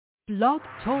Blog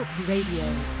Talk Radio.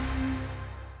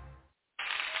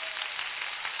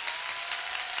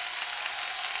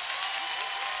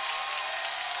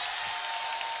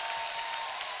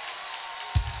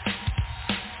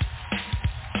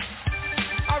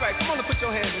 Put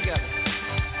your hands together.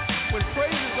 When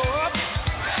praises go up,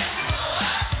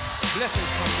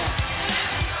 blessings come down.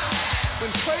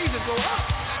 When praises go up,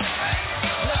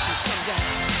 blessings come down.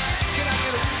 Can I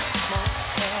get a small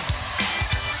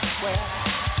well?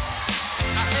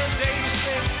 I heard David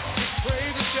say, "His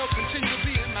praises shall continue to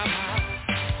be in my mouth."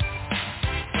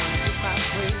 With my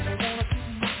praise, I wanna get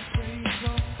my praise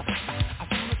on. I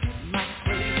wanna get my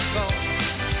praise on.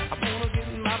 I wanna get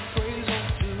my praise on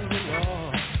to the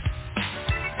Lord.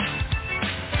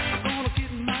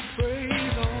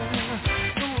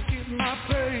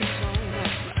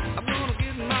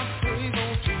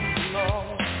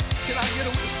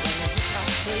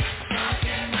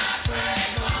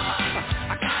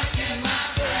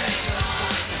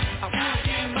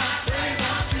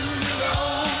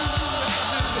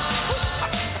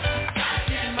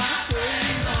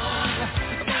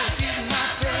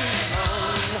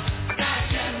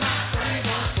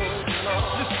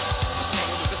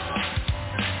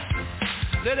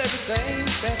 Let everything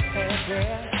that has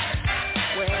breath,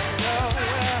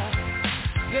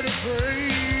 let it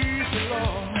praise the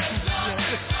Lord.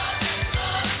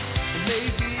 It may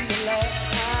be the last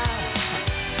time,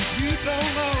 you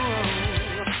don't know.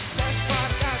 That's why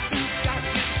I got to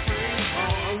praise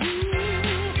on.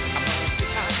 I'm gonna get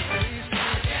my praise on.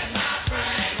 I get my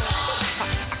praise on.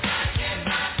 I get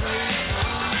my praise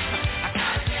on. I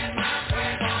gotta get my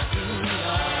praise on to the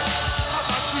Lord. How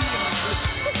about you?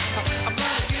 I'm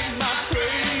gonna get my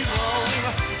praise on.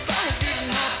 Gonna get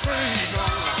my praise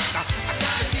on. I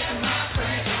gotta get my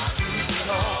praise on to the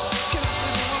Lord. Can I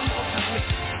say it one more time?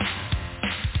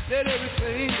 Let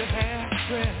everything that has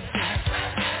breath,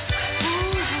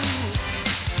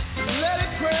 let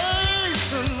it praise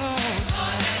the Lord.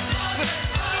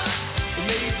 It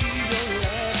may be your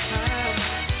last time.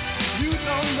 You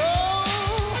don't know.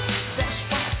 That's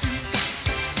why you got to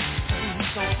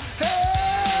praise on.